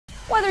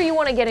Whether you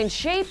want to get in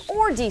shape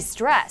or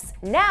de-stress,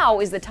 now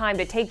is the time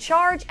to take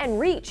charge and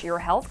reach your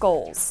health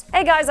goals.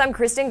 Hey guys, I'm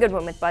Krystin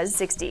Goodwin with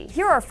Buzz60.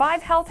 Here are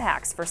 5 health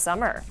hacks for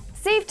summer.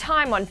 Save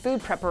time on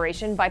food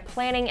preparation by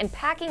planning and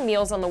packing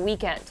meals on the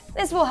weekend.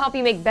 This will help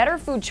you make better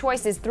food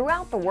choices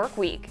throughout the work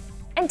week.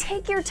 And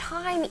take your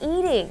time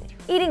eating.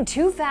 Eating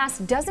too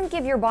fast doesn't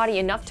give your body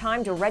enough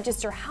time to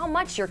register how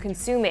much you're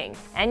consuming,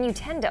 and you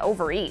tend to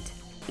overeat.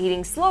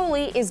 Eating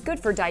slowly is good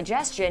for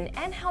digestion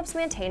and helps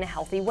maintain a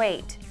healthy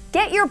weight.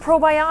 Get your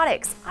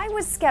probiotics. I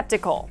was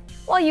skeptical.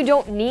 While you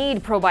don't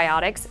need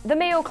probiotics, the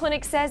Mayo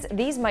Clinic says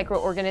these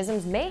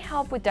microorganisms may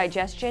help with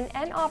digestion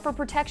and offer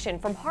protection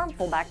from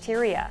harmful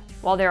bacteria.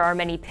 While there are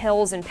many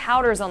pills and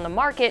powders on the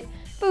market,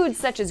 foods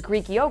such as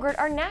Greek yogurt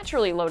are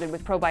naturally loaded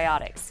with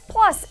probiotics.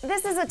 Plus,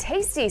 this is a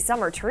tasty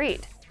summer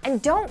treat.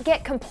 And don't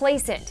get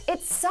complacent.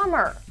 It's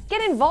summer.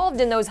 Get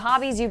involved in those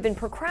hobbies you've been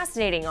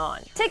procrastinating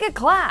on. Take a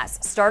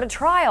class, start a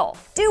trial.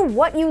 Do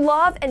what you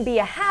love and be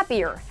a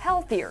happier,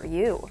 healthier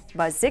you.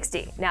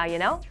 Buzz60. Now you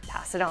know,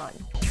 pass it on.